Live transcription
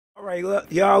All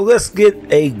right, y'all, let's get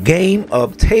a game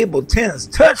of table tennis.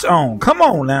 Touch on. Come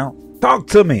on now. Talk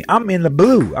to me. I'm in the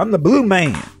blue. I'm the blue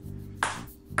man.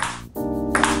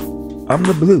 I'm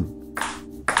the blue.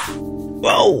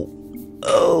 Whoa.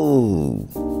 Oh.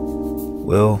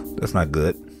 Well, that's not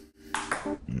good.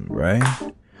 Right?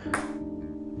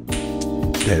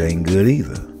 That ain't good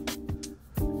either.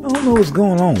 I don't know what's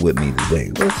going on with me today.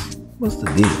 What's the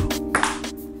deal?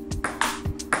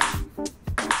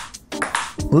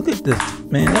 Look at this,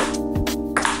 man.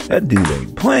 That dude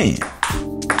ain't playing.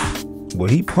 Well,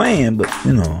 he playing, but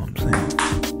you know what I'm saying.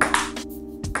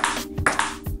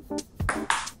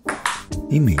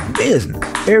 He mean business.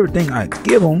 Everything I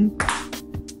give him,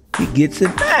 he gets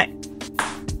it back.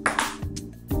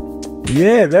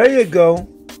 Yeah, there you go.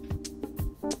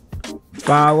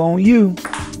 Foul on you,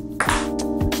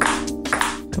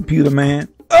 computer man.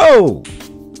 Oh,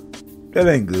 that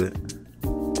ain't good.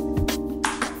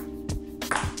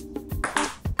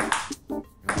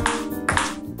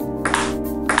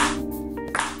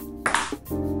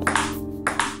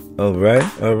 All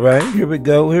right, here we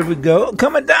go,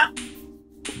 coming down.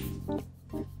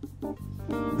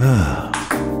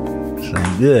 This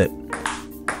ain't good.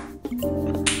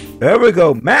 There we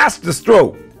go, master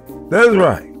stroke. That's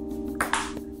right.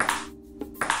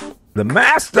 The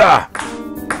master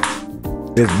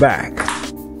is back.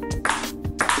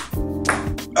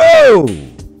 Oh,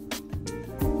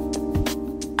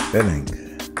 that ain't good.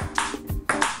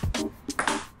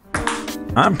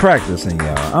 I'm practicing,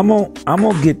 y'all. I'm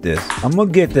gonna get this. I'm gonna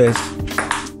get this.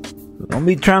 Don't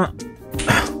be trying to.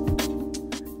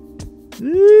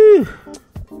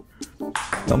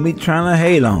 Don't be trying to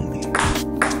hate on me.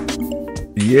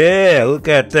 Yeah, look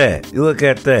at that. Look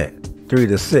at that.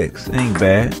 3-6. Ain't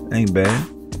bad. Ain't bad.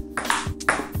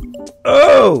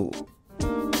 Oh,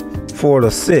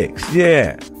 4-6.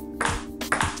 Yeah.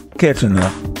 Catching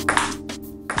up.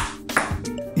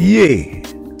 Yeah.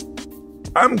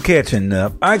 I'm catching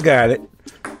up. I got it.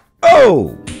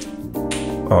 Oh!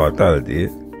 Oh, I thought I did.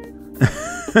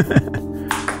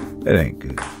 That ain't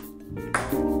good.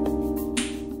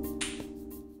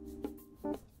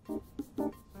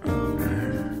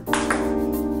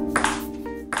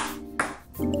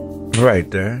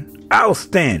 Right there.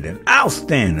 Outstanding.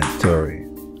 Outstanding, Tory.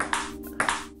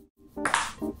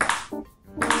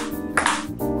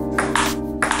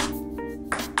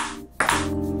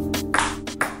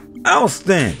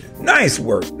 Outstanding. Nice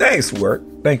work. Nice work.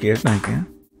 Thank you. Thank you.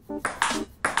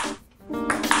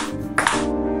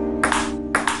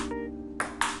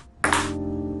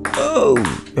 Oh,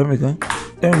 there we go.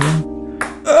 There we go.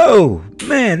 Oh,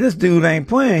 man, this dude ain't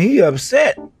playing. He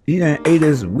upset. He done ate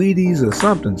his Wheaties or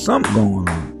something. Something going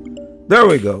on. There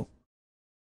we go.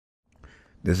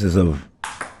 This is a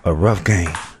rough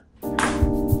game.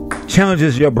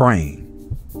 Challenges your brain.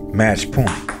 Match point.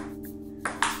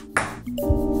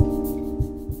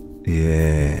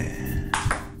 Yeah.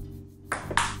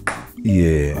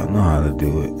 Yeah, I know how to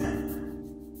do it.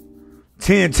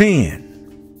 10-10.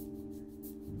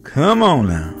 Come on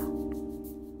now.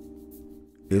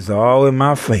 It's all in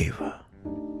my favor.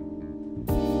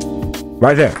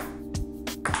 Right there.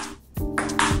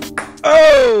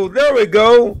 Oh, there we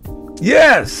go.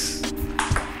 Yes.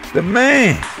 The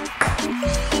man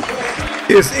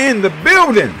is in the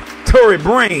building. Tory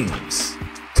Brains.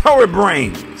 Tory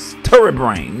Brains. Tory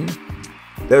Brain.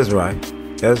 That's right.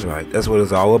 That's right. That's what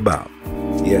it's all about.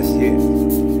 Yes, yes.